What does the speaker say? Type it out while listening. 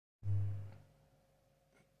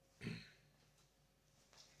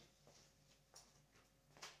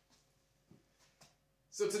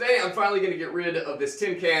So today I'm finally going to get rid of this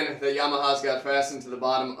tin can that Yamaha's got fastened to the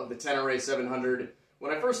bottom of the Tenere 700.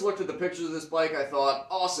 When I first looked at the pictures of this bike, I thought,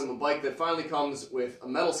 awesome, a bike that finally comes with a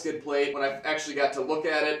metal skid plate. When I actually got to look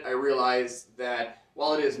at it, I realized that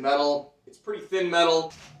while it is metal, it's pretty thin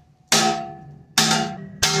metal.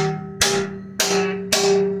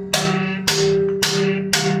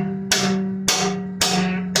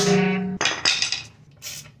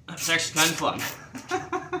 That's actually kind of fun.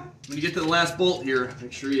 When you get to the last bolt here,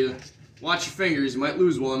 make sure you watch your fingers, you might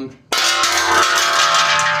lose one.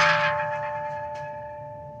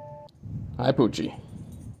 Hi, Poochie.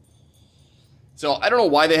 So, I don't know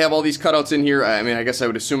why they have all these cutouts in here. I mean, I guess I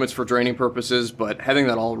would assume it's for draining purposes, but having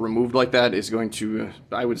that all removed like that is going to,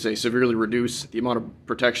 I would say, severely reduce the amount of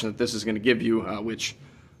protection that this is going to give you, which,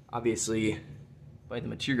 obviously, by the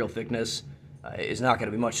material thickness, is not going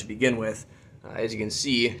to be much to begin with. As you can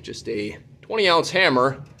see, just a 20-ounce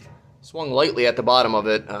hammer swung lightly at the bottom of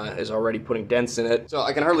it is already putting dents in it. So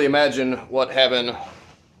I can hardly imagine what having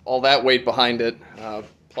all that weight behind it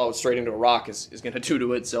plowed straight into a rock is going to do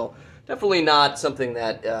to it. So definitely not something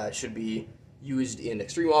that should be used in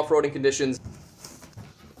extreme off-roading conditions.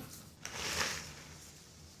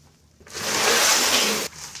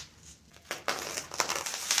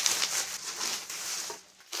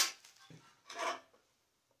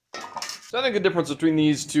 So I think the difference between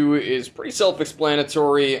these two is pretty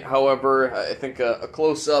self-explanatory. However, I think a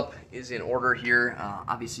close-up is in order here.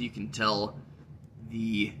 Obviously, you can tell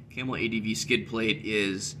the Camel ADV skid plate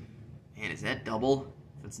is, man, is that double?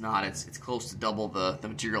 If it's not, it's close to double the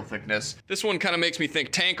material thickness. This one kind of makes me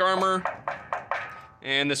think tank armor,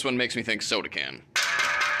 and this one makes me think soda can.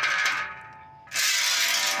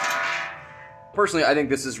 Personally, I think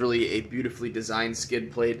this is really a beautifully designed skid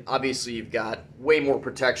plate. Obviously, you've got way more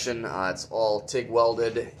protection. It's all TIG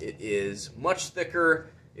welded. It is much thicker.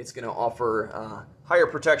 It's going to offer higher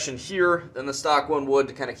protection here than the stock one would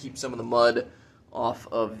to kind of keep some of the mud off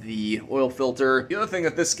of the oil filter. The other thing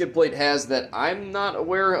that this skid plate has that I'm not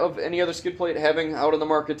aware of any other skid plate having out on the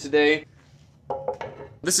market today,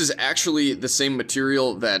 this is actually the same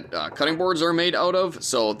material that cutting boards are made out of,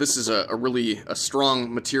 so this is a really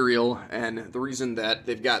strong material, and the reason that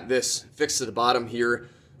they've got this fixed to the bottom here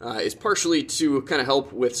is partially to kind of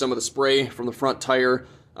help with some of the spray from the front tire.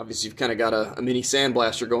 Obviously, you've kind of got a mini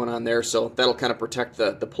sandblaster going on there, so that'll kind of protect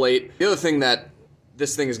the plate. The other thing that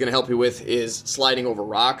this thing is going to help you with is sliding over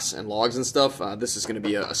rocks and logs and stuff. This is going to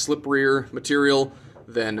be a slipperier material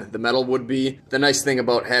than the metal would be. The nice thing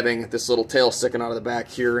about having this little tail sticking out of the back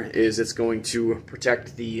here is it's going to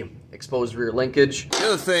protect the exposed rear linkage. The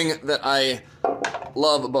other thing that I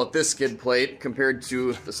love about this skid plate compared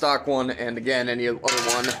to the stock one, and again any other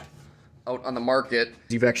one out on the market,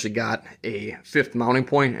 you've actually got a fifth mounting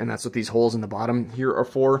point, and that's what these holes in the bottom here are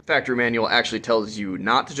for. Factory manual actually tells you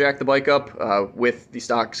not to jack the bike up with the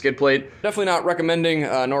stock skid plate. Definitely not recommending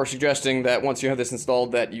nor suggesting that once you have this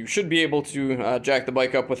installed that you should be able to jack the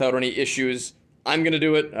bike up without any issues. I'm going to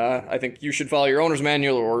do it. I think you should follow your owner's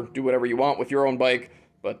manual or do whatever you want with your own bike,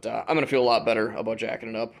 but I'm going to feel a lot better about jacking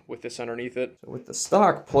it up with this underneath it. So with the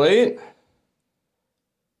stock plate,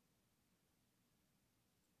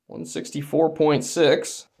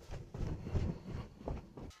 164.6.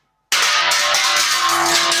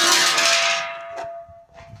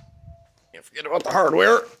 Can't forget about the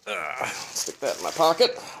hardware. Stick that in my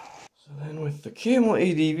pocket. So then with the Camel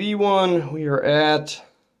ADV one, we are at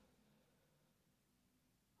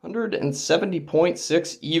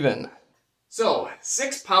 170.6 even. So,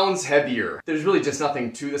 6 pounds heavier. There's really just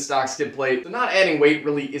nothing to the stock skid plate. So not adding weight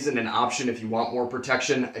really isn't an option if you want more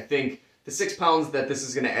protection. I think the 6 pounds that this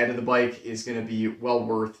is going to add to the bike is going to be well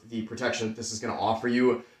worth the protection that this is going to offer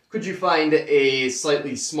you. Could you find a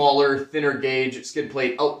slightly smaller, thinner gauge skid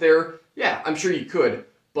plate out there? Yeah, I'm sure you could.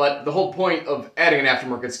 But the whole point of adding an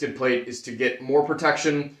aftermarket skid plate is to get more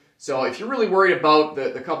protection. So if you're really worried about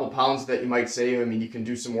the couple pounds that you might save, I mean, you can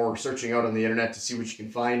do some more searching out on the internet to see what you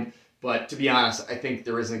can find. But to be honest, I think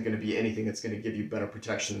there isn't going to be anything that's going to give you better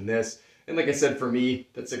protection than this. And like I said, for me,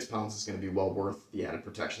 that 6 pounds is going to be well worth the added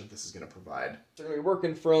protection that this is going to provide. So we're going to be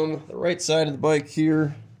working from the right side of the bike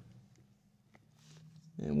here.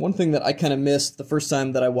 And one thing that I kind of missed the first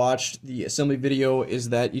time that I watched the assembly video is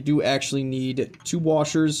that you do actually need 2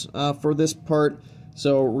 washers for this part.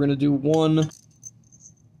 So we're going to do one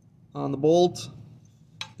on the bolt.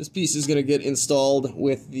 This piece is going to get installed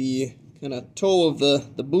with the kind of toe of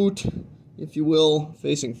the boot, if you will,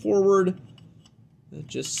 facing forward. It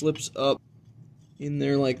just slips up in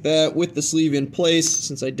there like that with the sleeve in place.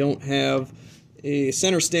 Since I don't have a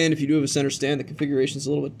center stand, if you do have a center stand, the configuration is a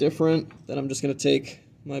little bit different. Then I'm just going to take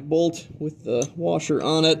my bolt with the washer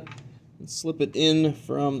on it and slip it in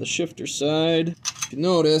from the shifter side. If you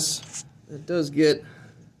notice, it does get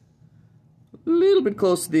a little bit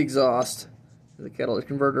close to the exhaust, the catalytic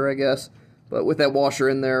converter, I guess. But with that washer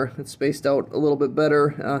in there, it's spaced out a little bit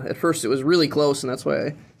better. At first it was really close, and that's why I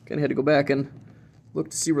kind of had to go back and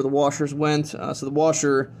look to see where the washers went. So the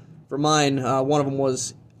washer for mine, one of them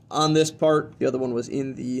was on this part, the other one was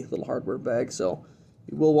in the little hardware bag. So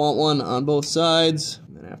you will want one on both sides.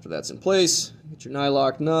 And then after that's in place, get your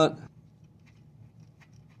nylock nut.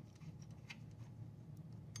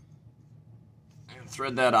 And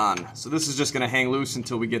thread that on. So this is just going to hang loose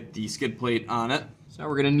until we get the skid plate on it. So now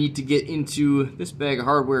we're going to need to get into this bag of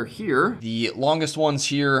hardware here. The longest ones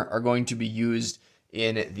here are going to be used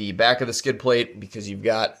in the back of the skid plate because you've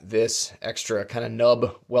got this extra kind of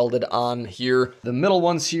nub welded on here. The middle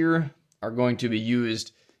ones here are going to be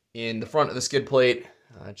used in the front of the skid plate,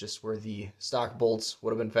 just where the stock bolts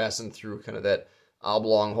would have been fastened through kind of that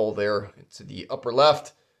oblong hole there to the upper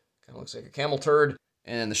left. Kind of looks like a camel turd.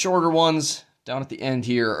 And the shorter ones down at the end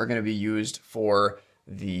here are going to be used for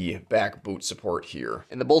the back boot support here.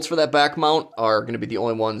 And the bolts for that back mount are going to be the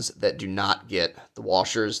only ones that do not get the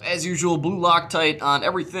washers. As usual, blue Loctite on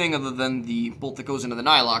everything other than the bolt that goes into the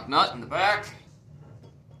nylock nut in the back.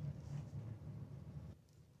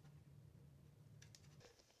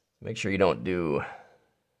 Make sure you don't do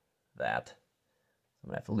that. I'm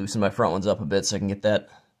going to have to loosen my front ones up a bit so I can get that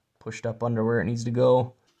pushed up under where it needs to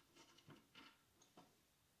go.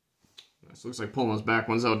 So it looks like pulling those back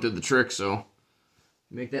ones out did the trick, so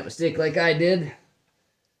make that mistake like I did,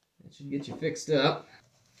 that should get you fixed up.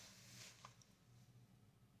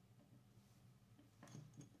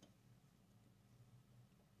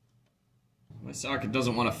 My socket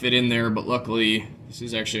doesn't want to fit in there, but luckily this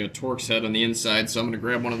is actually a Torx head on the inside, so I'm going to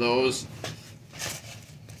grab one of those.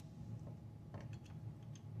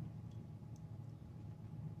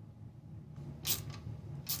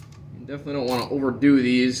 You definitely don't want to overdo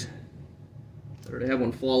these. Better to have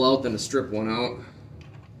one fall out than to strip one out.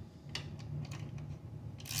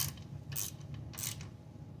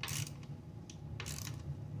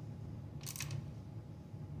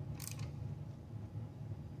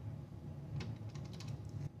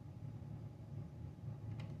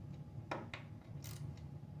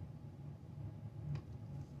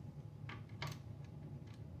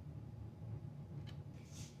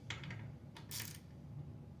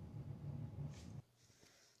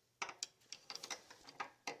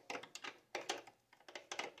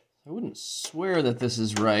 I wouldn't swear that this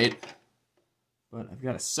is right, but I've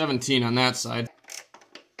got a 17 on that side.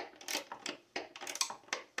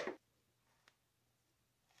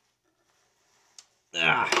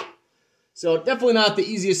 So definitely not the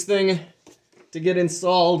easiest thing to get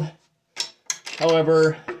installed.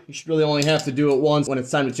 However, you should really only have to do it once. When it's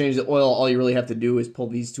time to change the oil, all you really have to do is pull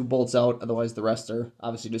these two bolts out. Otherwise, the rest are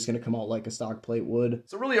obviously just going to come out like a stock plate would.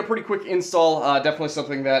 So really a pretty quick install. Definitely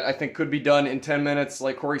something that I think could be done in 10 minutes,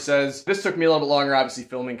 like Corey says. This took me a little bit longer. Obviously,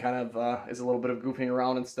 filming kind of is a little bit of goofing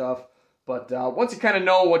around and stuff. But once you kind of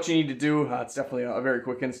know what you need to do, it's definitely a very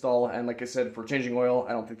quick install. And like I said, for changing oil,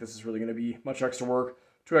 I don't think this is really going to be much extra work.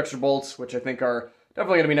 2 extra bolts, which I think are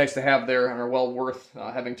definitely going to be nice to have there and are well worth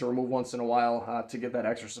having to remove once in a while to get that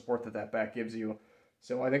extra support that that back gives you.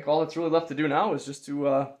 So I think all that's really left to do now is just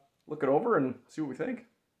to look it over and see what we think.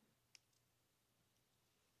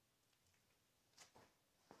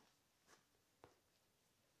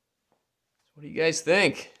 So what do you guys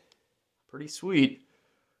think? Pretty sweet.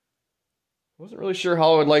 Wasn't really sure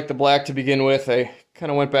how I would like the black to begin with. I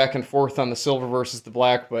kind of went back and forth on the silver versus the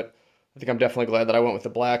black, but I think I'm definitely glad that I went with the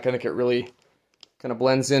black. I think it really kind of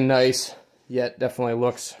blends in nice, yet definitely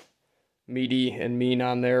looks meaty and mean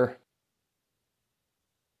on there.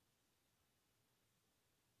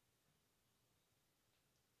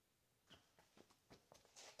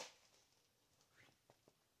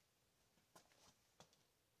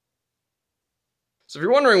 So if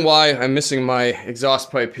you're wondering why I'm missing my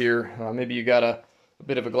exhaust pipe here, maybe you got a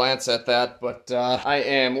bit of a glance at that, but I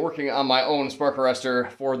am working on my own spark arrestor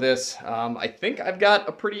for this. I think I've got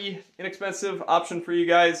a pretty inexpensive option for you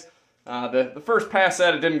guys. The first pass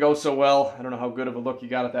at it didn't go so well. I don't know how good of a look you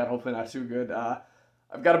got at that, hopefully not too good.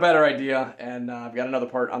 I've got a better idea, and I've got another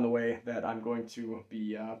part on the way that I'm going to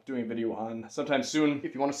be doing a video on sometime soon.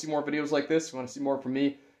 If you want to see more videos like this, if you want to see more from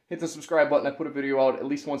me, hit the subscribe button. I put a video out at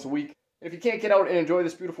least once a week. If you can't get out and enjoy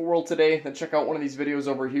this beautiful world today, then check out one of these videos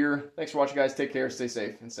over here. Thanks for watching, guys. Take care, stay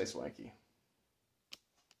safe, and stay swanky.